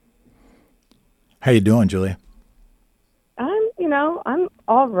How you doing, Julia? I'm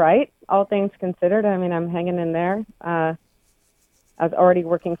all right, all things considered. I mean, I'm hanging in there. I was already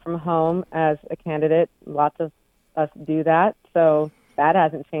working from home as a candidate. Lots of us do that, so that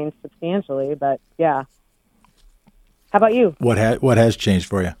hasn't changed substantially. But yeah, how about you? What has changed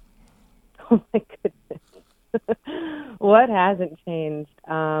for you? Oh my goodness, what hasn't changed?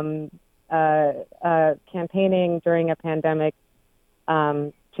 Campaigning during a pandemic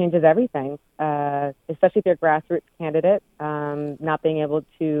changes everything, especially if you're a grassroots candidate. Not being able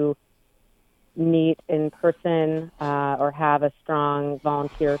to meet in person or have a strong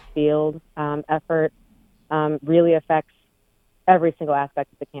volunteer field effort really affects every single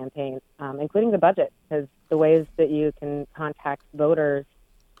aspect of the campaign, including the budget, because the ways that you can contact voters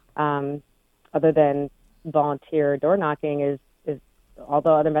other than volunteer door knocking is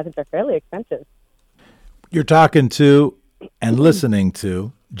although other methods are fairly expensive. You're talking to and listening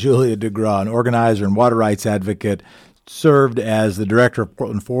to Julia DeGraw, an organizer and water rights advocate, served as the director of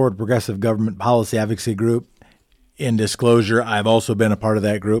Portland Forward Progressive Government Policy Advocacy Group. In disclosure, I've also been a part of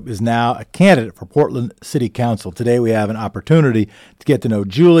that group, is now a candidate for Portland City Council. Today we have an opportunity to get to know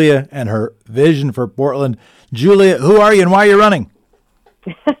Julia and her vision for Portland. Julia, who are you and why are you running?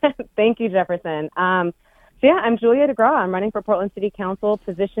 Thank you, Jefferson. I'm Julia DeGraw. I'm running for Portland City Council,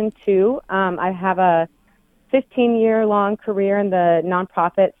 position 2. I have a 15-year-long career in the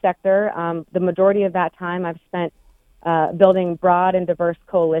nonprofit sector. The majority of that time I've spent building broad and diverse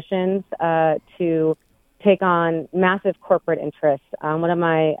coalitions to take on massive corporate interests. One of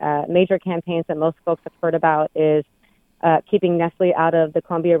my major campaigns that most folks have heard about is keeping Nestle out of the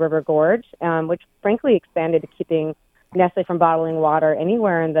Columbia River Gorge, which frankly expanded to keeping Nestle from bottling water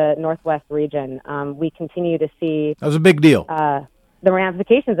anywhere in the Northwest region. We continue to see... That was a big deal. The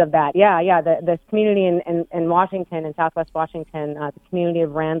ramifications of that. The community in Washington, in Southwest Washington, the community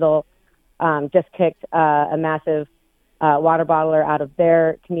of Randall just kicked a massive water bottler out of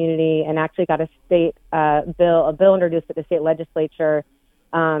their community and actually got a state bill introduced at the state legislature.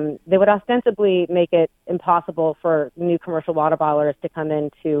 They would ostensibly make it impossible for new commercial water bottlers to come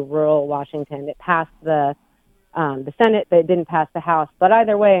into rural Washington. It passed the Senate, but it didn't pass the House. But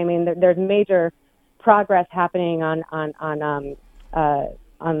either way, I mean, there's major progress happening on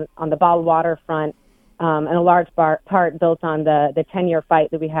the bottled water front, and a large part built on the 10-year fight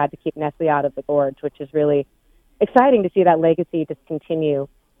that we had to keep Nestle out of the gorge, which is really exciting to see that legacy just continue.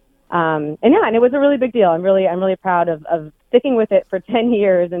 And it was a really big deal. I'm really proud of sticking with it for 10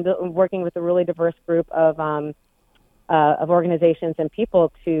 years and working with a really diverse group of organizations and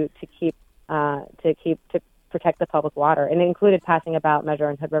people to protect the public water. And it included passing a ballot measure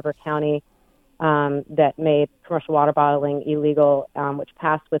in Hood River County that made commercial water bottling illegal, which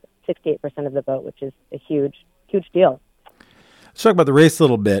passed with 68% of the vote, which is a huge deal. Let's talk about the race a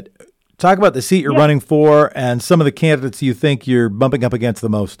little bit. Talk about the seat you're running for and some of the candidates you think you're bumping up against the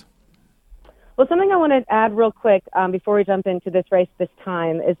most. Well, something I want to add real quick before we jump into this race this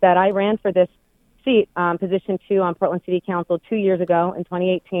time is that I ran for this seat, position 2 on Portland City Council 2 years ago in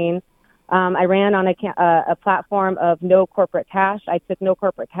 2018. I ran on a platform of no corporate cash. I took no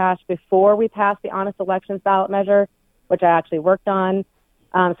corporate cash before we passed the Honest Elections ballot measure, which I actually worked on.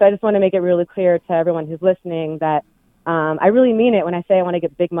 So I just want to make it really clear to everyone who's listening that I really mean it when I say I want to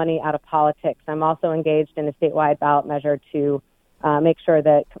get big money out of politics. I'm also engaged in a statewide ballot measure to make sure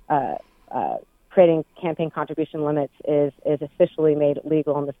that creating campaign contribution limits is officially made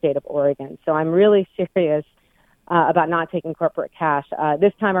legal in the state of Oregon. So I'm really serious about not taking corporate cash.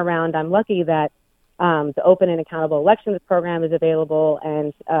 This time around, I'm lucky that the Open and Accountable Elections program is available,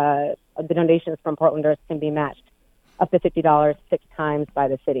 and the donations from Portlanders can be matched up to $50 6 times by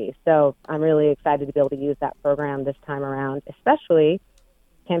the city. So I'm really excited to be able to use that program this time around, especially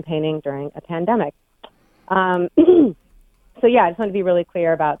campaigning during a pandemic. I just want to be really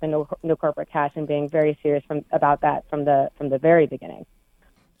clear about the no corporate cash and being very serious about that from the very beginning.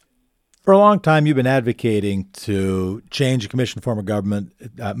 For a long time, you've been advocating to change the commission form of government,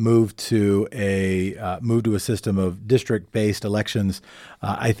 move to a system of district-based elections.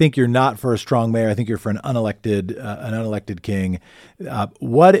 I think you're not for a strong mayor. I think you're for an unelected king. And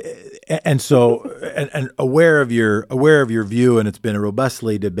aware of your view, and it's been a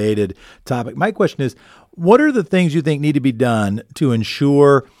robustly debated topic. My question is, what are the things you think need to be done to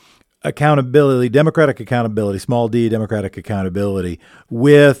ensure accountability, democratic accountability, small d democratic accountability,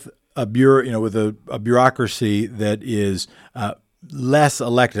 with a bureaucracy that is less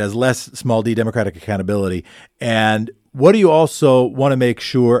elected, has less small d democratic accountability, and What do you also want to make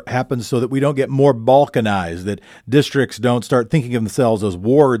sure happens so that we don't get more balkanized, that districts don't start thinking of themselves as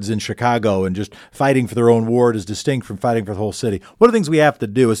wards in Chicago and just fighting for their own ward is distinct from fighting for the whole city? What are things we have to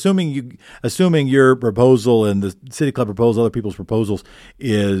do, assuming your proposal and the City Club proposal, other people's proposals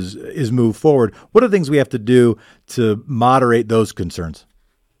is moved forward? What are the things we have to do to moderate those concerns?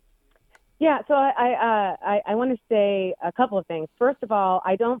 Yeah, so I want to say a couple of things. First of all,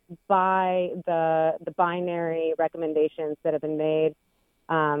 I don't buy the binary recommendations that have been made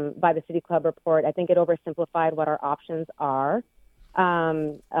by the City Club report. I think it oversimplified what our options are.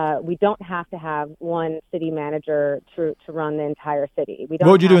 We don't have to have one city manager to run the entire city. We don't.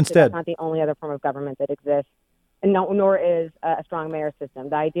 What would you do instead? That's not the only other form of government that exists, and nor is a strong mayor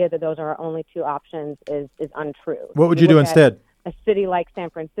system. The idea that those are our only two options is untrue. What would you do instead? A city like San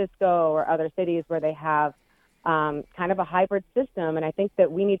Francisco or other cities where they have kind of a hybrid system. And I think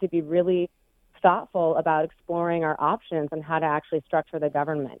that we need to be really thoughtful about exploring our options on how to actually structure the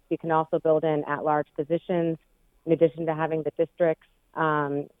government. You can also build in at-large positions in addition to having the districts.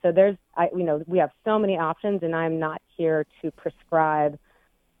 So we have so many options, and I'm not here to prescribe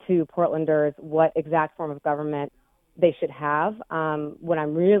to Portlanders what exact form of government they should have. What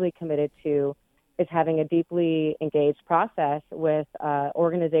I'm really committed to is having a deeply engaged process with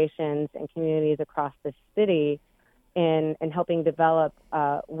organizations and communities across the city in helping develop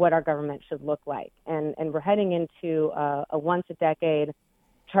what our government should look like. And we're heading into a once-a-decade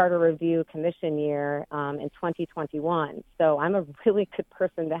charter review commission year in 2021. So I'm a really good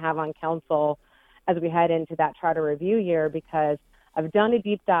person to have on council as we head into that charter review year, because I've done a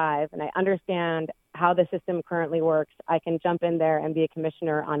deep dive and I understand how the system currently works. I can jump in there and be a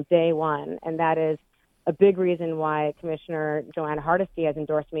commissioner on day one. And that is a big reason why Commissioner Joanna Hardesty has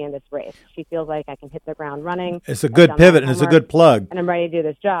endorsed me in this race. She feels like I can hit the ground running. It's a good pivot and it's a good plug. And I'm ready to do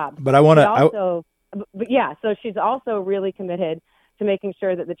this job. But I want to so she's also really committed to making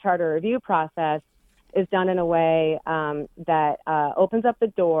sure that the charter review process is done in a way that opens up the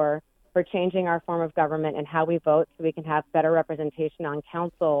door for changing our form of government and how we vote, so we can have better representation on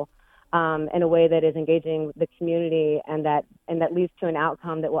council in a way that is engaging the community and that leads to an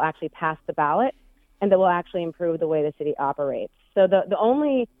outcome that will actually pass the ballot and that will actually improve the way the city operates. So the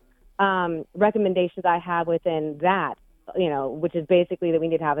only recommendations I have within that, which is basically that we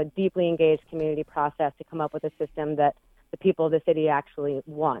need to have a deeply engaged community process to come up with a system that the people of the city actually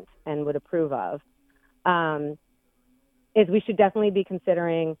want and would approve of, is we should definitely be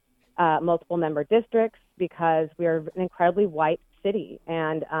considering multiple member districts, because we are an incredibly white city.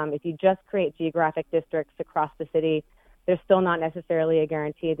 And if you just create geographic districts across the city, there's still not necessarily a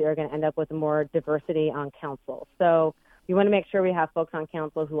guarantee that you're going to end up with more diversity on council. So we want to make sure we have folks on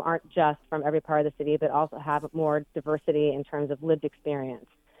council who aren't just from every part of the city, but also have more diversity in terms of lived experience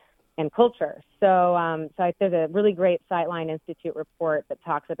and culture. So there's a really great Sightline Institute report that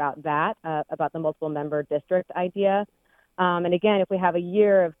talks about that, about the multiple member district idea. And again, if we have a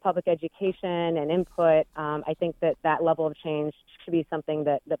year of public education and input, I think that level of change should be something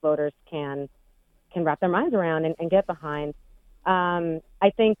that voters can wrap their minds around and get behind.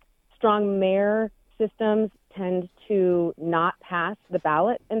 I think strong mayor systems tend to not pass the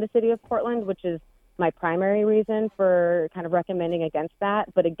ballot in the city of Portland, which is my primary reason for kind of recommending against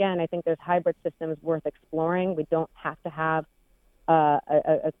that. But again, I think there's hybrid systems worth exploring. We don't have to have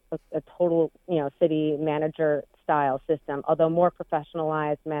a total, city manager style system, although more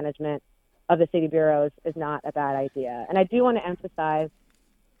professionalized management of the city bureaus is not a bad idea. And I do want to emphasize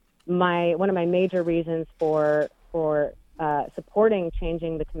one of my major reasons for supporting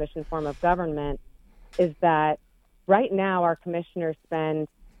changing the commission form of government is that right now our commissioners spend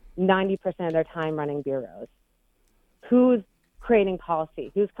 90% of their time running bureaus. Who's creating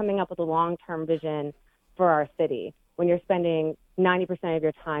policy? Who's coming up with a long-term vision for our city when you're spending 90% of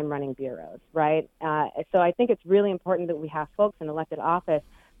your time running bureaus, right? So I think it's really important that we have folks in elected office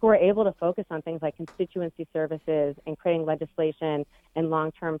who are able to focus on things like constituency services and creating legislation and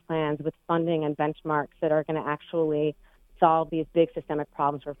long-term plans with funding and benchmarks that are going to actually solve these big systemic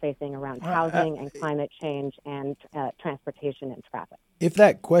problems we're facing around housing and climate change and transportation and traffic. If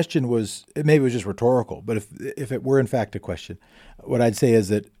that question maybe it was just rhetorical, but if it were in fact a question, what I'd say is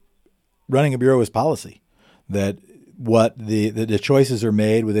that running a bureau is policy, that what the choices are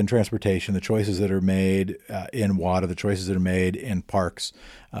made within transportation, the choices that are made in water, the choices that are made in parks.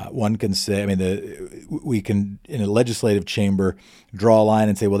 One can say, we can, in a legislative chamber, draw a line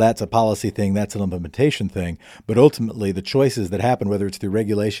and say, well, that's a policy thing, that's an implementation thing. But ultimately, the choices that happen, whether it's through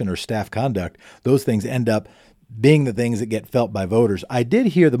regulation or staff conduct, those things end up being the things that get felt by voters. I did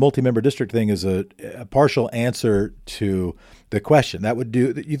hear the multi-member district thing as a partial answer to the question. That would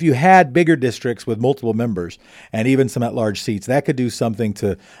do, if you had bigger districts with multiple members and even some at-large seats, that could do something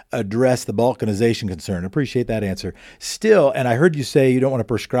to address the balkanization concern. Appreciate that answer. Still, and I heard you say you don't want to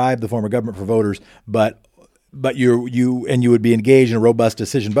prescribe the form of government for voters, but you would be engaged in a robust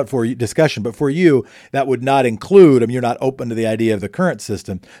discussion. But for you, that would not include. I mean, you're not open to the idea of the current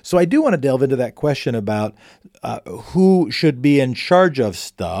system. So I do want to delve into that question about who should be in charge of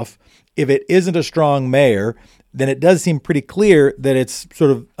stuff. If it isn't a strong mayor, then it does seem pretty clear that it's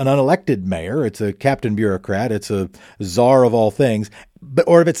sort of an unelected mayor. It's a captain bureaucrat. It's a czar of all things.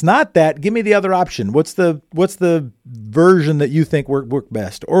 Or if it's not that, give me the other option. What's the version that you think work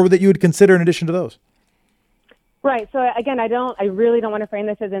best, or that you would consider in addition to those? Right. So again, I really don't want to frame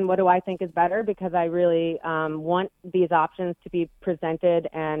this as in what do I think is better, because I really want these options to be presented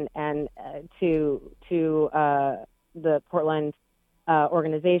and to the Portland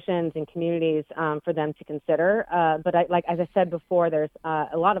organizations and communities for them to consider. But as I said before, there's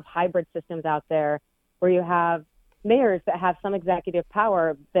a lot of hybrid systems out there where you have mayors that have some executive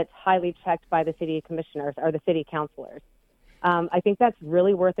power that's highly checked by the city commissioners or the city councilors. I think that's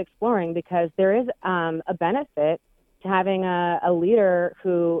really worth exploring, because there is a benefit to having a leader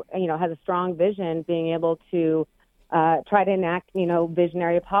who, has a strong vision, being able to try to enact,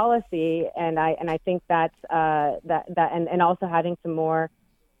 visionary policy. And I think that's and also having some more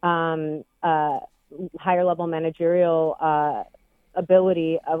higher level managerial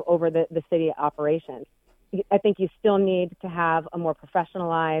ability over the city operations. I think you still need to have a more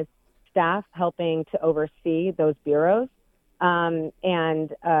professionalized staff helping to oversee those bureaus. And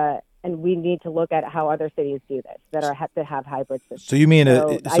we need to look at how other cities do this that have hybrid systems. So you mean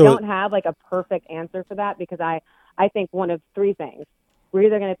I don't have like a perfect answer for that, because I think one of three things. We're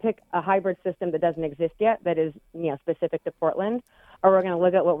either going to pick a hybrid system that doesn't exist yet, that is specific to Portland, or we're going to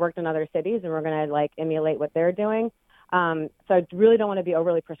look at what worked in other cities and we're going to emulate what they're doing. So I really don't want to be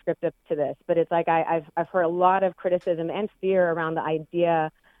overly prescriptive to this, but it's like I've heard a lot of criticism and fear around the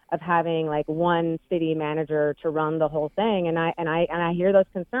idea of having one city manager to run the whole thing, and I hear those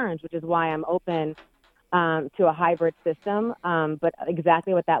concerns, which is why I'm open to a hybrid system. But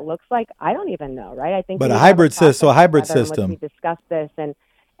exactly what that looks like, I don't even know, right? I think. But a hybrid system. We discuss this and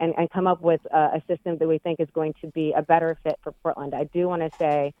come up with a system that we think is going to be a better fit for Portland. I do want to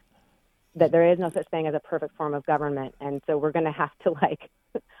say that there is no such thing as a perfect form of government, and so we're going to have to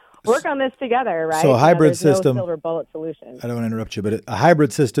work on this together, right? So a hybrid system. No silver bullet solution. I don't want to interrupt you, but a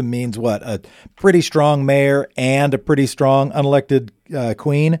hybrid system means what? A pretty strong mayor and a pretty strong unelected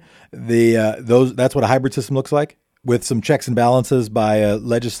queen. That's what a hybrid system looks like, with some checks and balances by a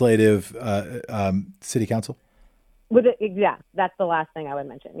legislative city council. That's the last thing I would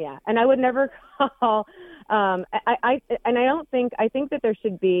mention. Yeah, and I would never call. I think that there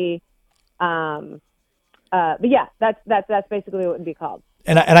should be. But yeah, that's basically what it would be called.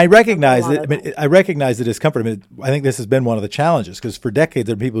 And I recognize it. I mean, I recognize the discomfort. I mean, I think this has been one of the challenges, because for decades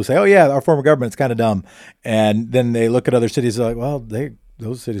there are people who say, "Oh yeah, our form of government's kind of dumb," and then they look at other cities and like, "Well,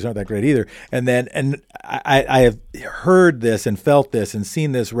 those cities aren't that great either." And I have heard this and felt this and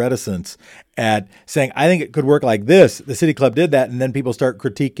seen this reticence at saying, "I think it could work like this." The City Club did that, and then people start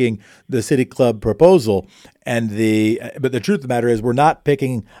critiquing the City Club proposal. But the truth of the matter is, we're not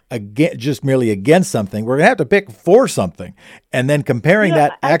picking just merely against something. We're going to have to pick for something, and then comparing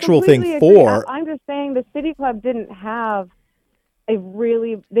that actual thing for. I'm just saying the City Club didn't have they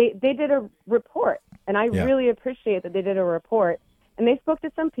did a report, and I really appreciate that they did a report. And they spoke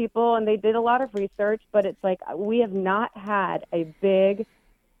to some people and they did a lot of research, but it's we have not had a big,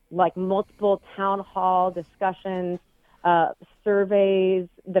 multiple town hall discussions, surveys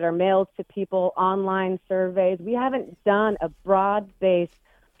that are mailed to people, online surveys. We haven't done a broad-based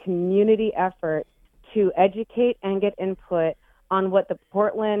community effort to educate and get input on what the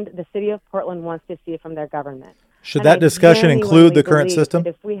city of Portland wants to see from their government. Should that discussion include the current system?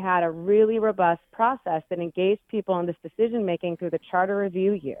 If we had a really robust process that engaged people in this decision-making through the charter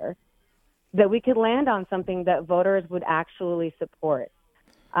review year, that we could land on something that voters would actually support.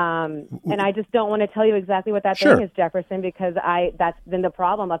 And I just don't want to tell you exactly what that thing is, Jefferson, because that's been the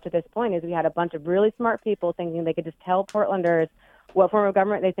problem up to this point, is we had a bunch of really smart people thinking they could just tell Portlanders what form of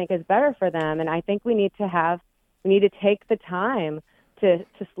government they think is better for them. And I think we need to take the time to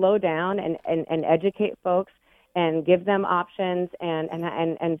slow down and educate folks and give them options and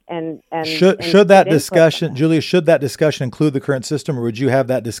should that discussion, Julia, should that discussion include the current system, or would you have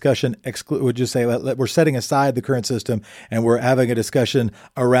that discussion would you say we're setting aside the current system and we're having a discussion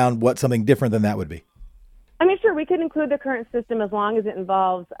around what something different than that would be? I mean, sure, we could include the current system as long as it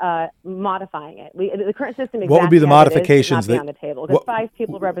involves modifying it. The current system exactly what would be the modifications not be on the table. Because 5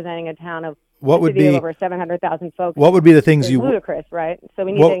 people representing a town of a city of over 700,000 folks. What would be the things is ludicrous, right? So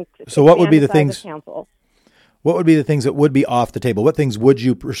we need to so what would be the things? Council. What would be the things that would be off the table? What things would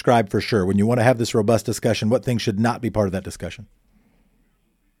you prescribe for sure when you want to have this robust discussion? What things should not be part of that discussion?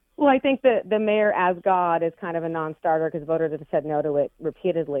 Well, I think that the mayor as God is kind of a non-starter because voters have said no to it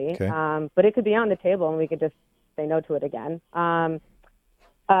repeatedly. Okay. But it could be on the table and we could just say no to it again.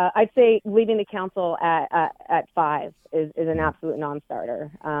 I'd say leaving the council at 5 is an absolute non-starter.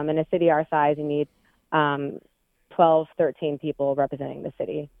 In a city our size, you need 12, 13 people representing the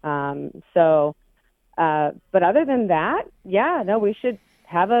city. But other than that, we should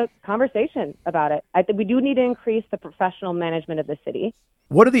have a conversation about it. I think we do need to increase the professional management of the city.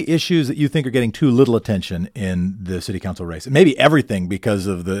 What are the issues that you think are getting too little attention in the city council race? Maybe everything because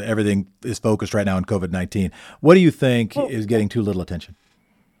of everything is focused right now on COVID-19. What do you think is getting too little attention?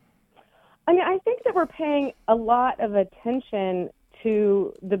 I mean, I think that we're paying a lot of attention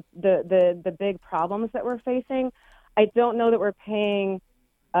to the big problems that we're facing. I don't know that we're paying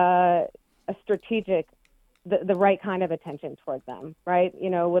a strategic, the right kind of attention towards them, right? You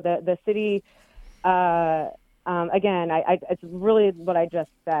know, with the city, again, it's really what I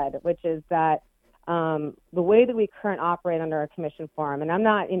just said, which is that the way that we currently operate under a commission form, and I'm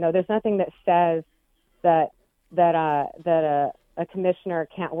not, there's nothing that says that a commissioner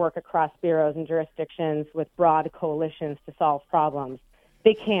can't work across bureaus and jurisdictions with broad coalitions to solve problems.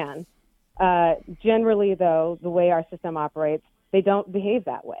 They can. Generally, though, the way our system operates, they don't behave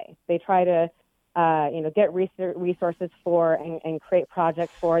that way. They try to, get resources for and create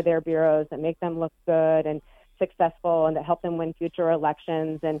projects for their bureaus that make them look good and successful and that help them win future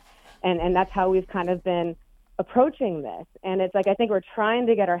elections. And that's how we've kind of been approaching this. And it's like, I think we're trying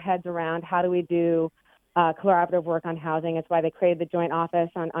to get our heads around how do we do collaborative work on housing. It's why they created the joint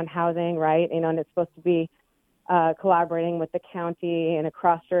office on housing, right? And it's supposed to be collaborating with the county and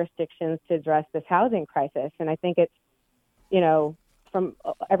across jurisdictions to address this housing crisis. And I think it's, from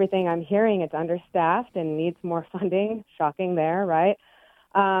everything I'm hearing, it's understaffed and needs more funding. Shocking there, right?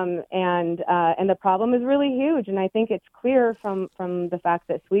 And the problem is really huge. And I think it's clear from the fact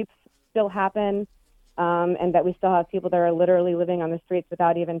that sweeps still happen and that we still have people that are literally living on the streets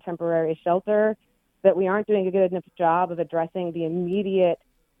without even temporary shelter, that we aren't doing a good enough job of addressing the immediate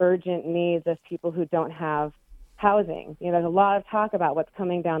urgent needs of people who don't have housing. There's a lot of talk about what's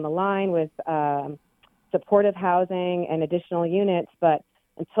coming down the line with supportive housing and additional units, but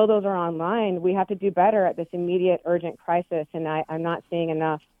until those are online, we have to do better at this immediate urgent crisis, and I'm not seeing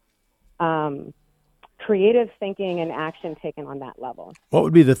enough creative thinking and action taken on that level. What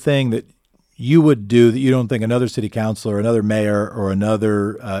would be the thing that you would do that you don't think another city councilor, another mayor, or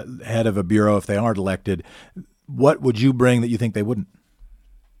another head of a bureau, if they aren't elected, what would you bring that you think they wouldn't?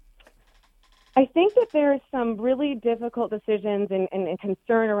 I think that there's some really difficult decisions and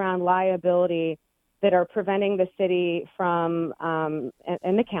concern around liability that are preventing the city from,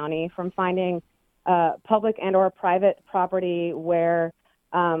 and the county, from finding public and or private property where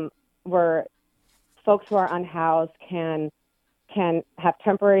folks who are unhoused can have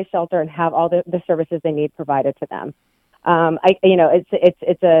temporary shelter and have all the services they need provided to them.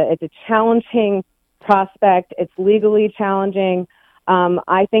 It's a challenging prospect. It's legally challenging.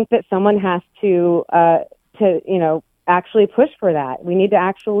 I think that someone has to actually push for that. We need to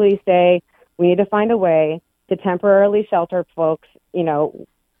actually say we need to find a way to temporarily shelter folks, in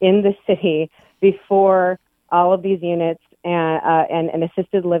the city before all of these units and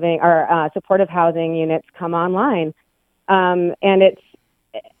assisted living or supportive housing units come online.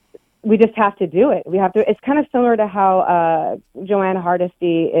 We just have to do it. It's kind of similar to how Joanna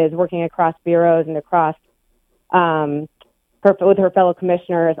Hardesty is working across bureaus and across with her fellow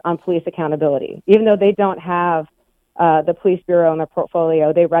commissioners on police accountability. Even though they don't have the police bureau in their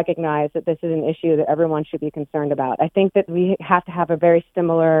portfolio, they recognize that this is an issue that everyone should be concerned about. I think that we have to have a very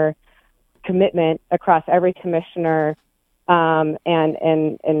similar commitment across every commissioner and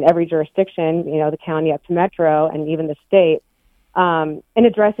every jurisdiction, the county up to metro and even the state, in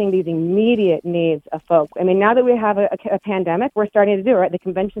addressing these immediate needs of folks. I mean, now that we have a pandemic, we're starting to do it, right? The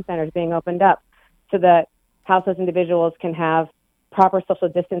convention center is being opened up so that houseless individuals can have proper social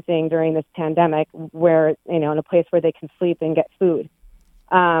distancing during this pandemic where, in a place where they can sleep and get food.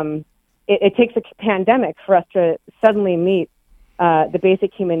 It takes a pandemic for us to suddenly meet the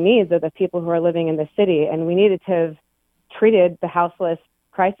basic human needs of the people who are living in the city. And we needed to have treated the houseless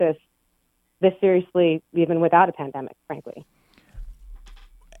crisis this seriously, even without a pandemic, frankly.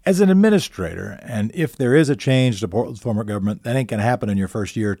 As an administrator, and if there is a change to Portland's form of government, that ain't going to happen in your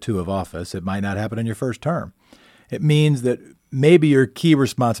first year or two of office. It might not happen in your first term. It means that maybe your key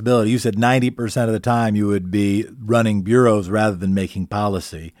responsibility, you said 90% of the time you would be running bureaus rather than making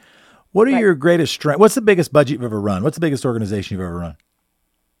policy. What are your greatest strengths? What's the biggest budget you've ever run? What's the biggest organization you've ever run?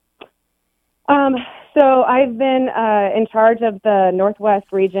 So I've been in charge of the Northwest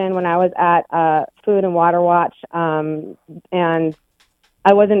region when I was at Food and Water Watch, and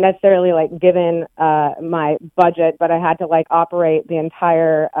I wasn't necessarily given my budget, but I had to operate the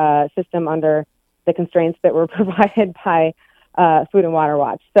entire system under the constraints that were provided by Food and Water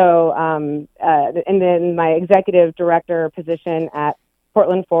Watch. So, and then my executive director position at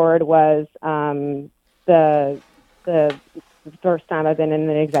Portland Forward was the first time I've been in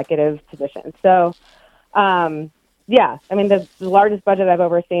an executive position. So, yeah, I mean, the largest budget I've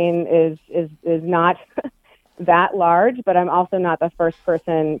overseen is not that large, but I'm also not the first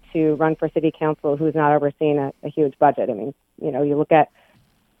person to run for city council who's not overseen a huge budget. I mean, you look at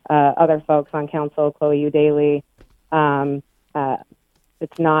other folks on council, Chloe Daly. I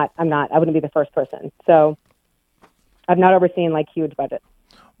wouldn't be the first person. So I've not overseen huge budgets.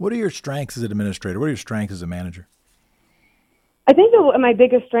 What are your strengths as an administrator? What are your strengths as a manager? I think that my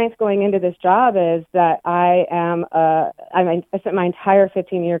biggest strength going into this job is that I spent my entire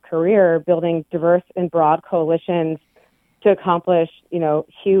 15-year career building diverse and broad coalitions to accomplish,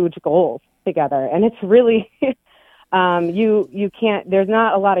 huge goals together. And it's really, you can't, there's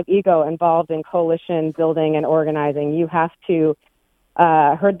not a lot of ego involved in coalition building and organizing. You have to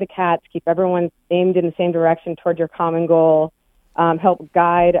herd the cats, keep everyone aimed in the same direction toward your common goal, help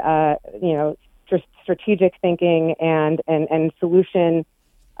guide, strategic thinking and solution,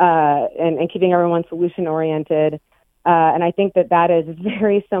 and keeping everyone solution oriented. And I think that is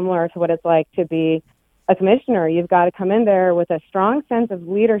very similar to what it's like to be a commissioner. You've got to come in there with a strong sense of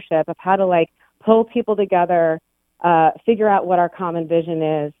leadership, of how to pull people together, figure out what our common vision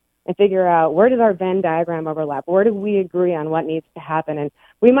is, and figure out where does our Venn diagram overlap? Where do we agree on what needs to happen? And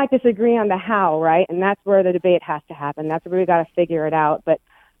we might disagree on the how, right? And that's where the debate has to happen. That's where we got to figure it out. But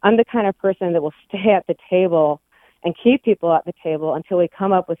I'm the kind of person that will stay at the table and keep people at the table until we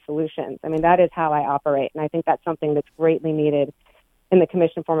come up with solutions. I mean, that is how I operate. And I think that's something that's greatly needed in the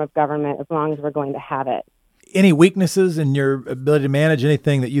commission form of government as long as we're going to have it. Any weaknesses in your ability to manage?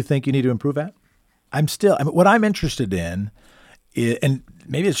 Anything that you think you need to improve at? What I'm interested in, and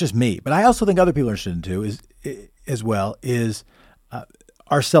maybe it's just me, but I also think other people are interested in too, is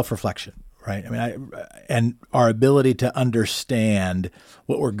our self-reflection. Right. I mean, and our ability to understand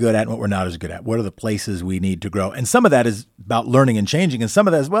what we're good at and what we're not as good at. What are the places we need to grow? And some of that is about learning and changing. And some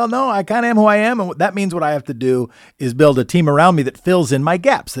of that is, well, no, I kind of am who I am. And that means what I have to do is build a team around me that fills in my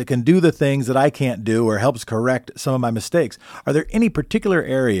gaps, that can do the things that I can't do or helps correct some of my mistakes. Are there any particular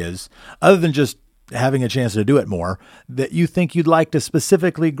areas, other than just having a chance to do it more, that you think you'd like to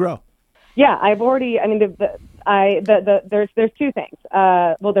specifically grow? Yeah, there's two things.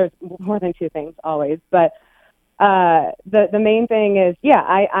 Well, there's more than two things always, but the main thing is,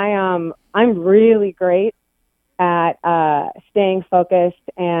 I'm really great at staying focused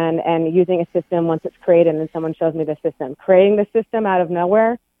and using a system once it's created and someone shows me the system. Creating the system out of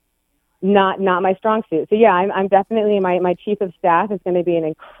nowhere, not my strong suit. So yeah, I'm definitely, my chief of staff is going to be an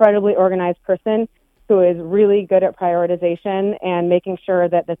incredibly organized person who is really good at prioritization and making sure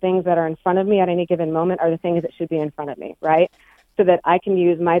that the things that are in front of me at any given moment are the things that should be in front of me, right? So that I can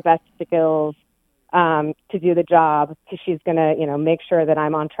use my best skills to do the job, because she's going to, make sure that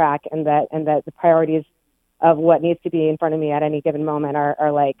I'm on track and that the priorities of what needs to be in front of me at any given moment are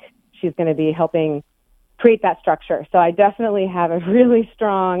she's going to be helping create that structure. So I definitely have a really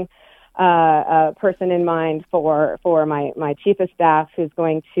strong person in mind for my chief of staff, who's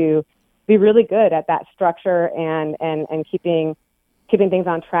going to be really good at that structure and keeping things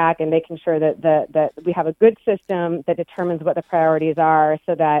on track and making sure that we have a good system that determines what the priorities are,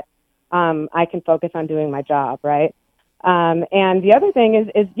 so that I can focus on doing my job, right? And the other thing is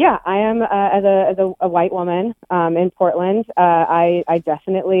I am as a white woman in Portland. I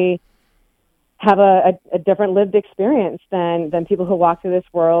definitely have a different lived experience than people who walk through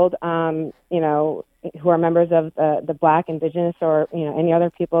this world, who are members of the Black, Indigenous, or any other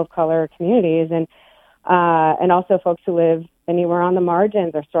people of color communities, and also folks who live anywhere on the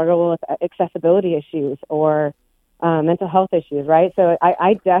margins or struggle with accessibility issues or mental health issues, right? So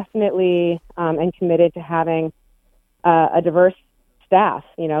I definitely am committed to having a diverse staff,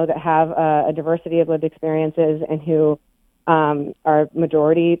 that have a diversity of lived experiences and who are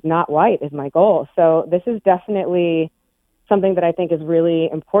majority not white is my goal. So this is definitely something that I think is really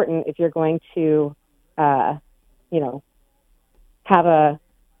important if you're going to, have a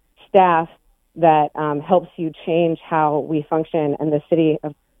staff that helps you change how we function in the city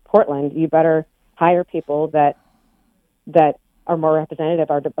of Portland, you better hire people that are more representative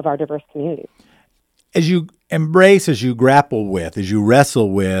of our diverse communities. As you embrace, as you grapple with, as you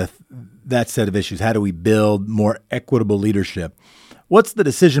wrestle with that set of issues, how do we build more equitable leadership? What's the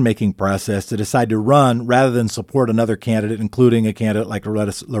decision-making process to decide to run rather than support another candidate, including a candidate like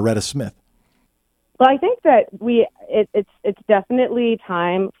Loretta Smith? Well, I think that it's definitely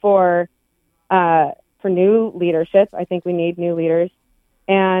time for new leadership. I think we need new leaders,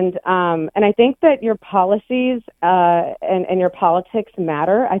 and I think that your policies and your politics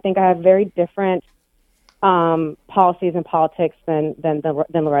matter. I think I have very different policies and politics than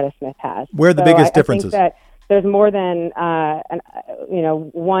Loretta Smith has. Where are the biggest differences? I think that there's more than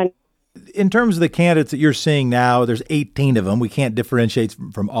one. In terms of the candidates that you're seeing now, there's 18 of them. We can't differentiate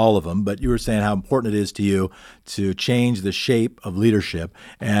from all of them, but you were saying how important it is to you to change the shape of leadership.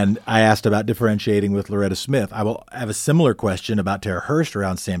 And I asked about differentiating with Loretta Smith. I will have a similar question about Tara Hurst,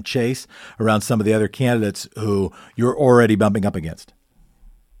 around Sam Chase, around some of the other candidates who you're already bumping up against.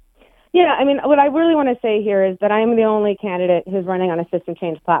 Yeah, I mean, what I really want to say here is that I am the only candidate who's running on a system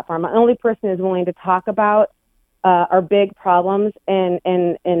change platform. I'm the only person who's willing to talk about our big problems in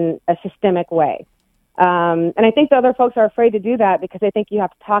a systemic way. And I think the other folks are afraid to do that because they think you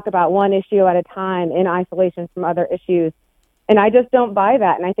have to talk about one issue at a time in isolation from other issues. And I just don't buy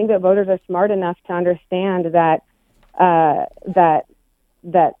that. And I think that voters are smart enough to understand that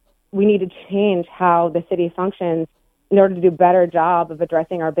that we need to change how the city functions in order to do a better job of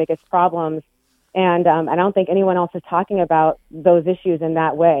addressing our biggest problems. And I don't think anyone else is talking about those issues in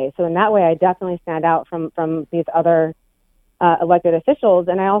that way. So in that way, I definitely stand out from these other elected officials.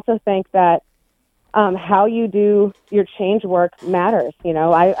 And I also think that how you do your change work matters. You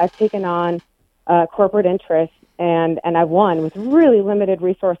know, I've taken on corporate interests and I've won with really limited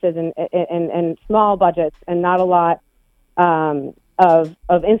resources and small budgets and not a lot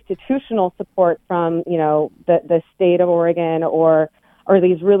of institutional support from, you know, the state of Oregon or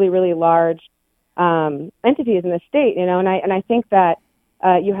these really, really large entities in the state, you know, and I think that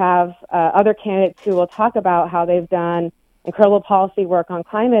you have other candidates who will talk about how they've done incredible policy work on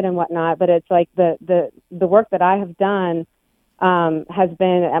climate and whatnot, but it's like the work that I have done has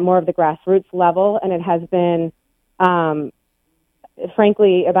been at more of the grassroots level, and it has been,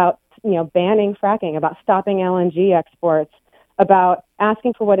 frankly, about, you know, banning fracking, about stopping LNG exports, about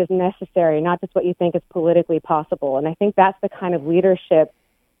asking for what is necessary, not just what you think is politically possible. And I think that's the kind of leadership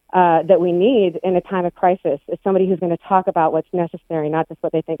that we need in a time of crisis, is somebody who's going to talk about what's necessary, not just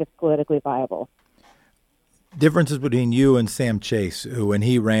what they think is politically viable. Differences between you and Sam Chase, who when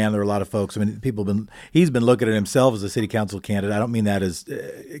he ran, there were a lot of folks. I mean, he's been looking at himself as a city council candidate. I don't mean that as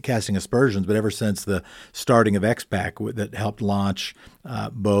casting aspersions, but ever since the starting of XPAC that helped launch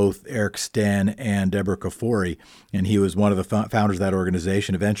both Eric Sten and Deborah Kafoury, and he was one of the founders of that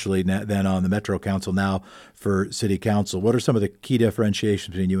organization, eventually then on the Metro Council, now for city council. What are some of the key differentiations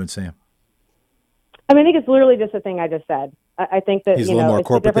between you and Sam? I mean, I think it's literally just the thing I just said. I think that, he's you a little know, more it's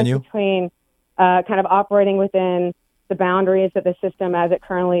corporate the than difference you? between kind of operating within the boundaries that the system as it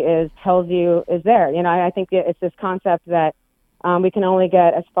currently is tells you is there. You know, I think it's this concept that we can only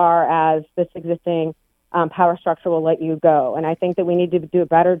get as far as this existing power structure will let you go. And I think that we need to do a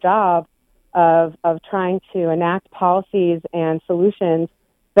better job of trying to enact policies and solutions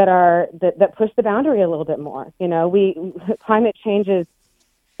that push the boundary a little bit more. You know, climate change is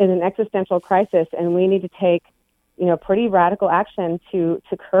an existential crisis, and we need to take, you know, pretty radical action to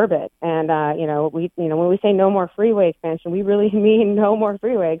curb it. And when we say no more freeway expansion, we really mean no more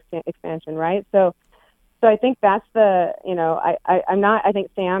freeway expansion, right? So I think that's the, you know, I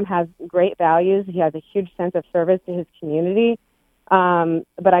think Sam has great values. He has a huge sense of service to his community.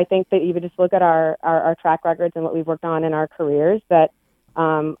 But I think that you would just look at our track records and what we've worked on in our careers, that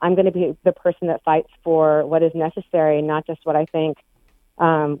I'm going to be the person that fights for what is necessary, not just what I think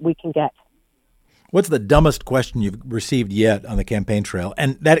we can get. What's the dumbest question you've received yet on the campaign trail?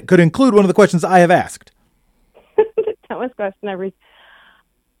 And that could include one of the questions I have asked. The dumbest question I received.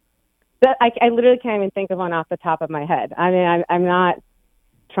 I literally can't even think of one off the top of my head. I mean, I'm not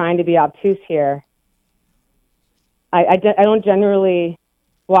trying to be obtuse here. I don't generally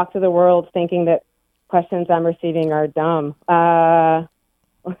walk through the world thinking that questions I'm receiving are dumb.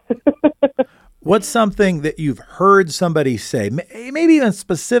 What's something that you've heard somebody say, maybe even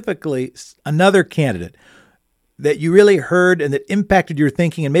specifically another candidate, that you really heard and that impacted your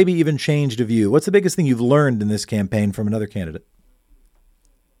thinking and maybe even changed a view? What's the biggest thing you've learned in this campaign from another candidate?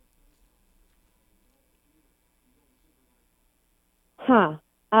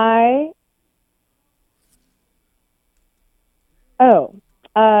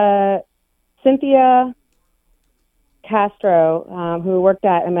 Cynthia Castro, who worked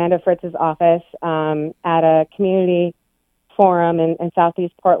at Amanda Fritz's office at a community forum in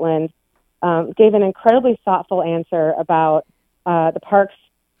Southeast Portland, gave an incredibly thoughtful answer about the Parks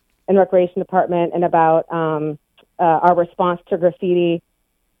and Recreation Department and about our response to graffiti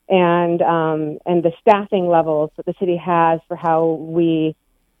and the staffing levels that the city has for how we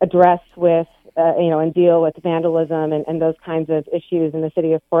address with and deal with vandalism and those kinds of issues in the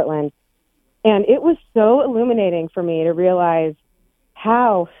city of Portland. And it was so illuminating for me to realize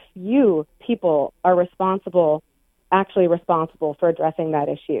how few people are actually responsible for addressing that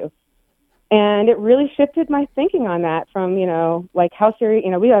issue. And it really shifted my thinking on that from, like how serious,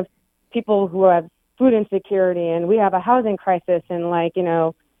 we have people who have food insecurity and we have a housing crisis and why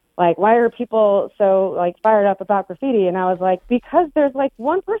are people so fired up about graffiti? And I was like, because there's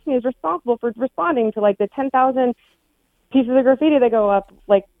one person who's responsible for responding to the 10,000 pieces of graffiti that go up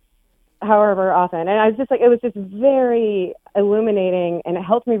however often. And I was just it was just very illuminating, and it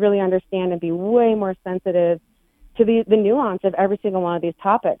helped me really understand and be way more sensitive to the nuance of every single one of these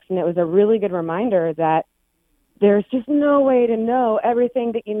topics. And it was a really good reminder that there's just no way to know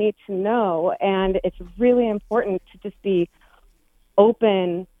everything that you need to know. And it's really important to just be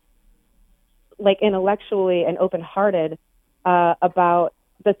open, intellectually and open-hearted about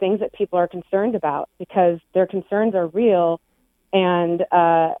the things that people are concerned about, because their concerns are real. And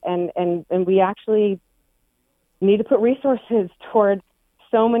we actually need to put resources towards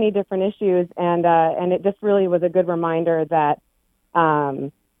so many different issues, and it just really was a good reminder that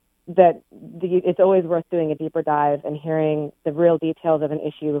it's always worth doing a deeper dive and hearing the real details of an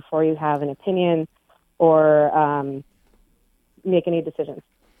issue before you have an opinion or make any decisions.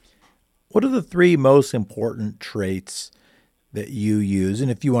 What are the three most important traits that you use?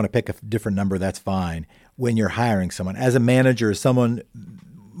 And if you want to pick a different number, that's fine. When you're hiring someone as a manager, you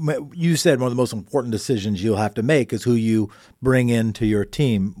said one of the most important decisions you'll have to make is who you bring into your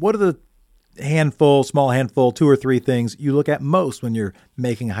team. What are the small handful, two or three things you look at most when you're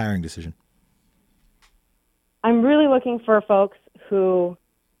making a hiring decision? I'm really looking for folks who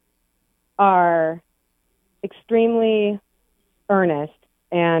are extremely earnest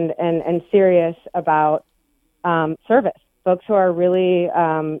and serious about service. Folks who are really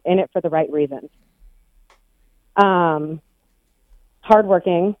in it for the right reasons.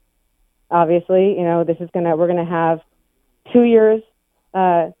 Hardworking, obviously. We're gonna have 2 years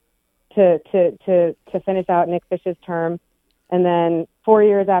to finish out Nick Fish's term, and then 4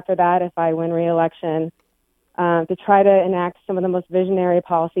 years after that, if I win re-election, to try to enact some of the most visionary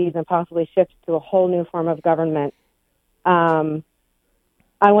policies and possibly shift to a whole new form of government.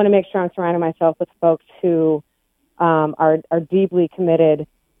 I want to make sure I'm surrounding myself with folks who are deeply committed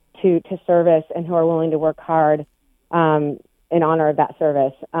to service and who are willing to work hard in honor of that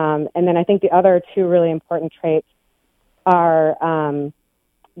service. And then I think the other two really important traits are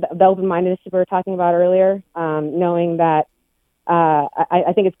the open-mindedness we were talking about earlier, knowing that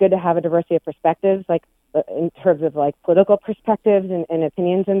I think it's good to have a diversity of perspectives, in terms of political perspectives and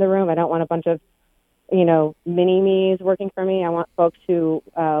opinions in the room. I don't want a bunch of mini-me's working for me. I want folks who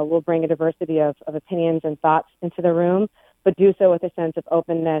will bring a diversity of opinions and thoughts into the room, but do so with a sense of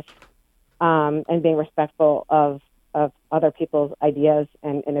openness and being respectful of other people's ideas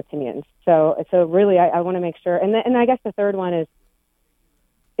and opinions. So really, I want to make sure. And I guess the third one is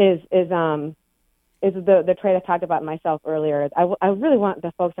the trait I talked about myself earlier. I really want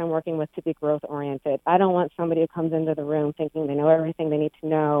the folks I'm working with to be growth oriented. I don't want somebody who comes into the room thinking they know everything they need to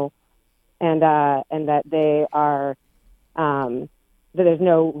know, and that they are that there's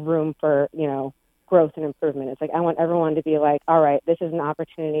no room for growth and improvement. It's I want everyone to be all right, this is an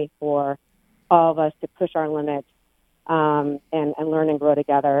opportunity for all of us to push our limits and learn and grow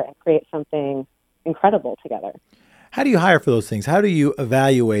together and create something incredible together. How do you hire for those things? How do you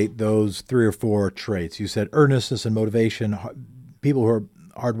evaluate those three or four traits? You said earnestness and motivation, people who are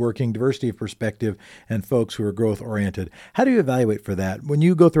hardworking, diversity of perspective, and folks who are growth-oriented. How do you evaluate for that when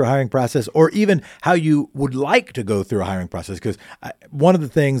you go through a hiring process, or even how you would like to go through a hiring process? Because one of the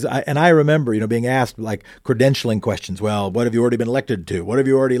things, I remember, being asked credentialing questions. Well, what have you already been elected to? What have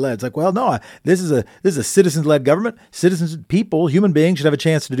you already led? It's well, no, this is a citizens-led government. Citizens, people, human beings should have a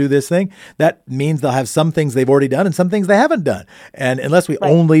chance to do this thing. That means they'll have some things they've already done and some things they haven't done. And unless we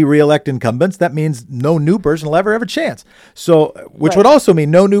only reelect incumbents, that means no new person will ever have a chance. So, which would also mean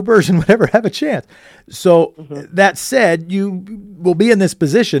no new person would ever have a chance. So that said, you will be in this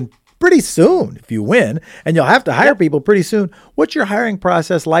position pretty soon if you win, and you'll have to hire people pretty soon. What's your hiring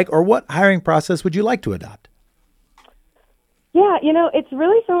process like, or what hiring process would you like to adopt? Yeah, it's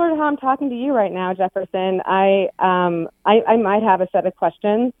really similar to how I'm talking to you right now, Jefferson. I might have a set of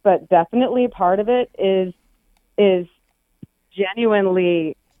questions, but definitely part of it is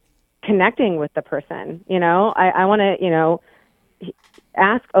genuinely connecting with the person. I want to,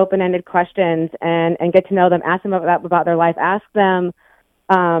 ask open-ended questions and get to know them, ask them about their life, ask them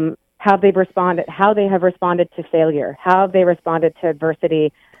how they have responded to failure, how have they responded to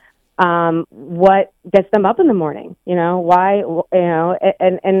adversity, what gets them up in the morning, why,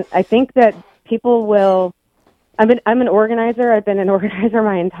 and I think that people will, I'm an organizer. I've been an organizer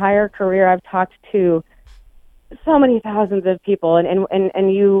my entire career. I've talked to so many thousands of people,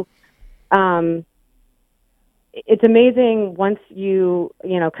 and you, it's amazing once you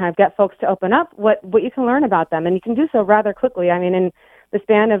kind of get folks to open up what you can learn about them, and you can do so rather quickly. I mean, in the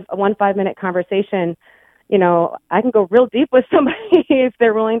span of a 5-minute conversation, I can go real deep with somebody if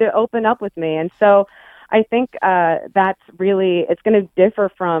they're willing to open up with me. And so I think that's really, it's going to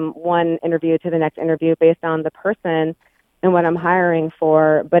differ from one interview to the next interview based on the person and what I'm hiring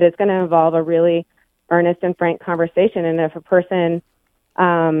for, but it's going to involve a really earnest and frank conversation. And if a person,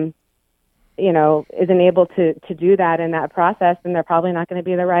 isn't able to do that in that process, then they're probably not going to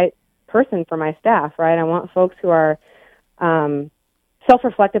be the right person for my staff, right? I want folks who are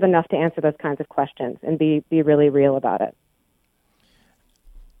self-reflective enough to answer those kinds of questions and be really real about it.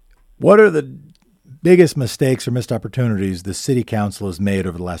 What are the biggest mistakes or missed opportunities the city council has made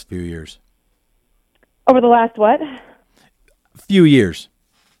over the last few years? Over the last what? Few years.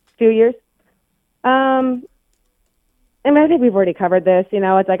 Few years? I think we've already covered this.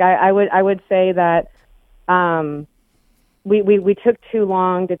 It's like I would say that we took too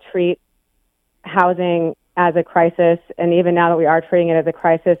long to treat housing as a crisis, and even now that we are treating it as a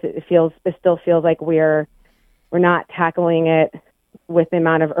crisis, it still feels like we're not tackling it with the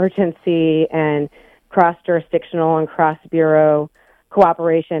amount of urgency and cross-jurisdictional and cross-bureau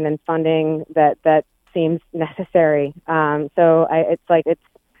cooperation and funding that seems necessary.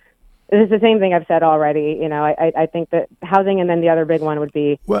 It's the same thing I've said already. I think that housing, and then the other big one would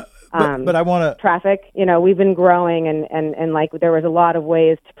be but I want to traffic. We've been growing, and like there was a lot of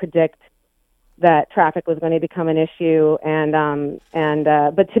ways to predict that traffic was going to become an issue,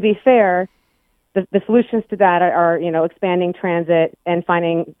 but to be fair, the solutions to that are expanding transit and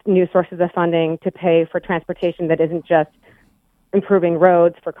finding new sources of funding to pay for transportation that isn't just improving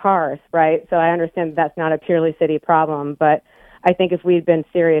roads for cars, right? So I understand that's not a purely city problem, but I think if we'd been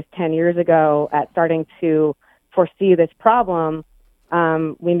serious 10 years ago at starting to foresee this problem,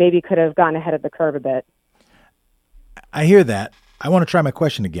 we maybe could have gotten ahead of the curve a bit. I hear that. I want to try my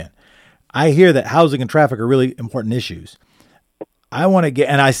question again. I hear that housing and traffic are really important issues. I want to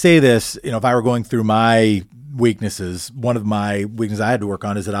and I say this, if I were going through my weaknesses, one of my weaknesses I had to work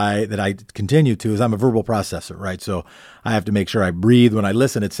on is that I continue to, is I'm a verbal processor, right? So I have to make sure I breathe when I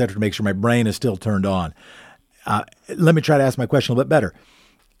listen, et cetera, to make sure my brain is still turned on. Let me try to ask my question a little bit better.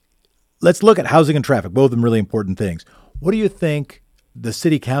 Let's look at housing and traffic, both of them really important things. What do you think the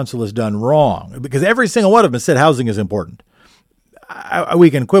city council has done wrong? Because every single one of them has said housing is important. We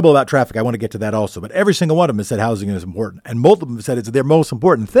can quibble about traffic. I want to get to that also. But every single one of them has said housing is important. And most of them have said it's their most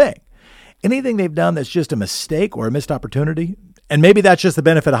important thing. Anything they've done that's just a mistake or a missed opportunity? And maybe that's just the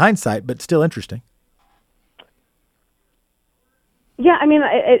benefit of hindsight, but still interesting. Yeah, I mean,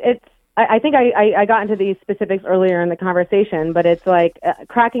 I think I got into these specifics earlier in the conversation, but it's like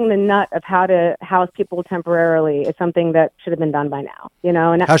cracking the nut of how to house people temporarily is something that should have been done by now,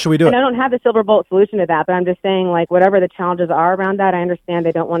 And how should we do it? And I don't have the silver bullet solution to that, but I'm just saying, like, whatever the challenges are around that, I understand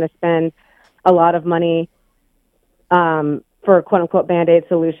they don't want to spend a lot of money for quote unquote Band-Aid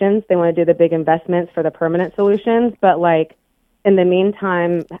solutions. They want to do the big investments for the permanent solutions, but like in the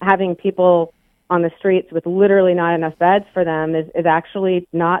meantime, having people on the streets with literally not enough beds for them is actually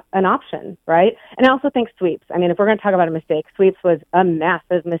not an option, right? And I also think sweeps. I mean, if we're going to talk about a mistake, sweeps was a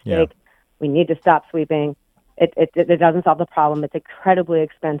massive mistake. Yeah. We need to stop sweeping. It doesn't solve the problem. It's incredibly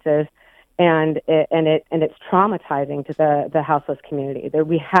expensive, and it's traumatizing to the houseless community.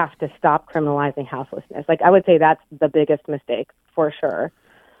 We have to stop criminalizing houselessness. Like, I would say that's the biggest mistake for sure.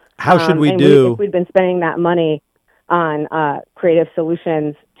 How should we do? If we'd been spending that money on creative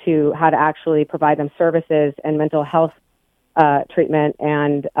solutions to how to actually provide them services and mental health treatment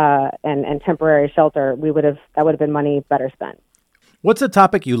and temporary shelter, that would have been money better spent. What's a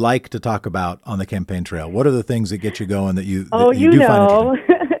topic you like to talk about on the campaign trail? What are the things that get you going that you find interesting?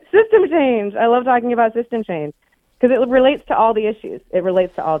 System change. I love talking about system change because it relates to all the issues.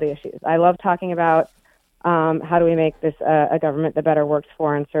 I love talking about how do we make this a government that better works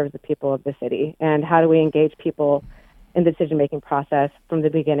for and serves the people of the city, and how do we engage people in the decision-making process from the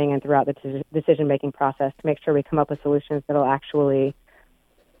beginning and throughout the decision-making process to make sure we come up with solutions that will actually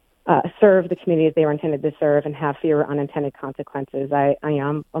serve the communities they were intended to serve and have fewer unintended consequences.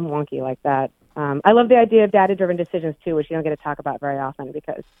 I'm wonky like that. I love the idea of data-driven decisions too, which you don't get to talk about very often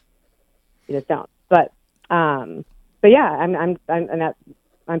because you just don't. But yeah,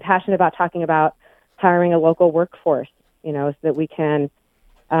 I'm passionate about talking about hiring a local workforce, so that we can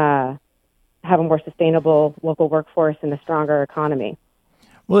have a more sustainable local workforce and a stronger economy.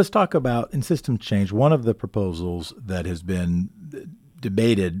 Well, let's talk about in system change. One of the proposals that has been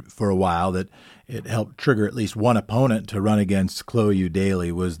debated for a while that it helped trigger at least one opponent to run against Chloe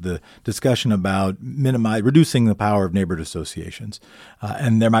Eudaly was the discussion about reducing the power of neighborhood associations.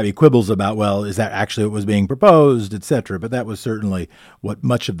 And there might be quibbles about, well, is that actually what was being proposed, et cetera? But that was certainly what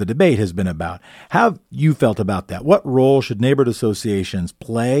much of the debate has been about. How have you felt about that? What role should neighborhood associations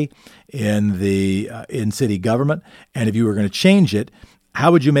play in city government? And if you were going to change it,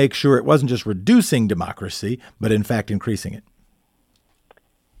 how would you make sure it wasn't just reducing democracy, but in fact increasing it?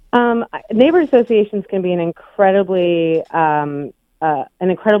 Neighborhood associations can be an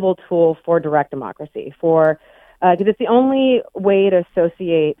incredible tool for direct democracy. Because it's the only way to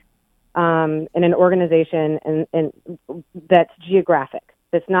associate in an organization and that's geographic.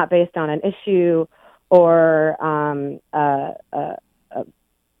 That's not based on an issue or an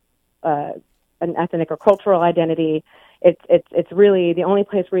ethnic or cultural identity. It's really the only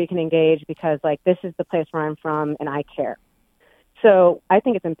place where you can engage because, this is the place where I'm from and I care. So I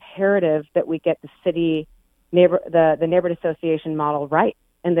think it's imperative that we get the neighborhood association model right,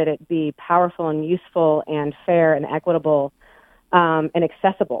 and that it be powerful and useful and fair and equitable and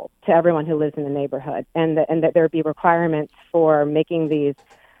accessible to everyone who lives in the neighborhood, and that there be requirements for making these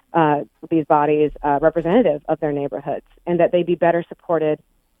bodies representative of their neighborhoods, and that they be better supported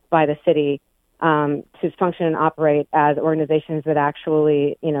by the city to function and operate as organizations that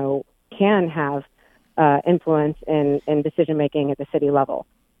actually, can have influence in decision-making at the city level.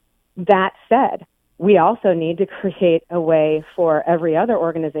 That said, we also need to create a way for every other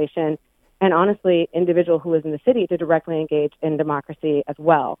organization and, honestly, individual who lives in the city to directly engage in democracy as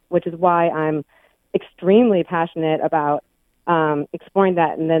well, which is why I'm extremely passionate about exploring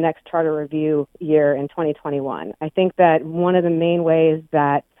that in the next charter review year in 2021. I think that one of the main ways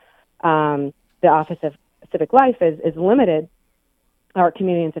that the Office of Civic Life is limited, or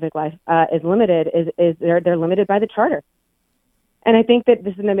community and civic life is limited, is they're limited by the charter. And I think that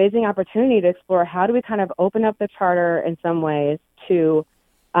this is an amazing opportunity to explore how do we kind of open up the charter in some ways to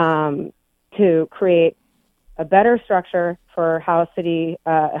create a better structure for how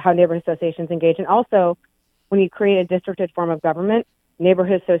neighborhood associations engage. And also, when you create a districted form of government,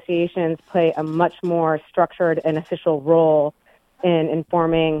 neighborhood associations play a much more structured and official role in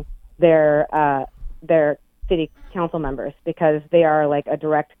informing their city council members, because they are like a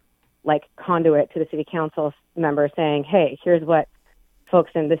direct conduit to the city council members saying, hey, here's what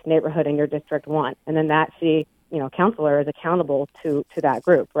folks in this neighborhood in your district want. And then that city, councilor is accountable to that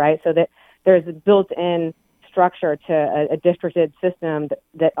group, right? So that there's a built-in structure to a districted system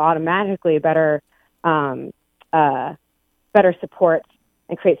that automatically better supports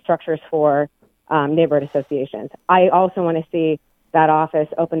and creates structures for neighborhood associations. I also want to see that office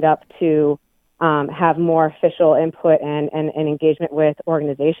opened up to have more official input and engagement with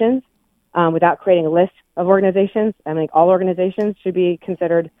organizations without creating a list of organizations. I think all organizations should be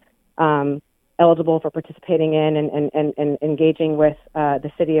considered eligible for participating in and engaging with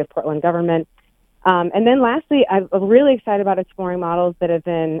the City of Portland government. And then lastly, I'm really excited about exploring models that have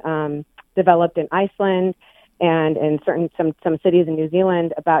been developed in Iceland and in some cities in New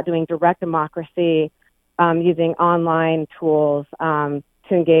Zealand about doing direct democracy using online tools to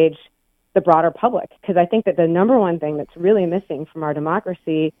engage the broader public. Because I think that the number one thing that's really missing from our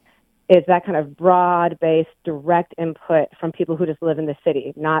democracy is that kind of broad-based direct input from people who just live in the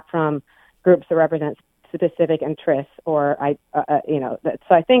city, not from groups that represent specific interests or, so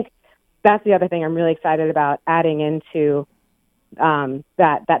I think that's the other thing I'm really excited about adding into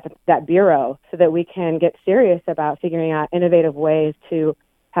that bureau, so that we can get serious about figuring out innovative ways to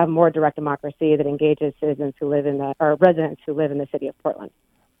have more direct democracy that engages citizens who live or residents who live in the city of Portland.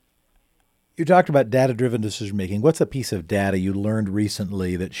 You talked about data-driven decision-making. What's a piece of data you learned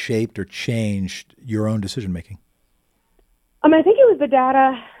recently that shaped or changed your own decision-making? I think it was the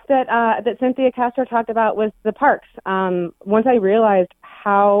data that Cynthia Castro talked about with the parks. Once I realized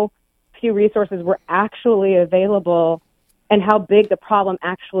how few resources were actually available and how big the problem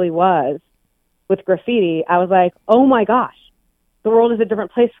actually was with graffiti, I was like, oh my gosh, the world is a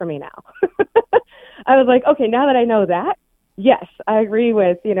different place for me now. I was like, okay, now that I know that, yes, I agree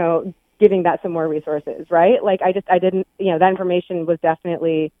with, giving that some more resources, right? Like I didn't, that information was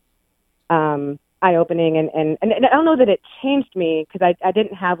definitely eye-opening, and I don't know that it changed me, because I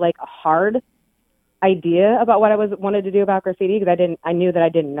didn't have like a hard idea about what I wanted to do about graffiti, because I knew that I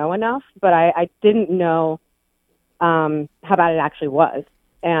didn't know enough, but I didn't know how bad it actually was,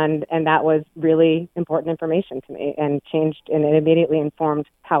 and that was really important information to me, and changed, and it immediately informed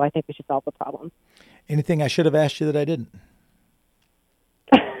how I think we should solve the problem. Anything I should have asked you that I didn't?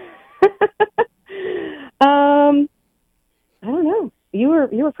 I don't know. You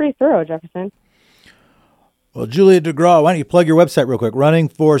were pretty thorough, Jefferson. Well, Julia DeGraw, why don't you plug your website real quick? Running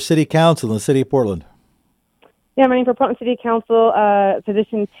for City Council in the city of Portland. Yeah, I'm running for Portland City Council,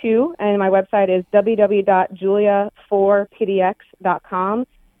 position 2, and my website is www.julia4pdx.com.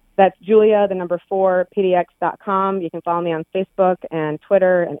 That's Julia, the number 4, pdx.com. You can follow me on Facebook and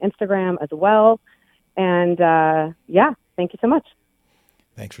Twitter and Instagram as well. And thank you so much.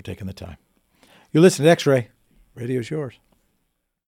 Thanks for taking the time. You're listening to X-Ray. Radio's yours.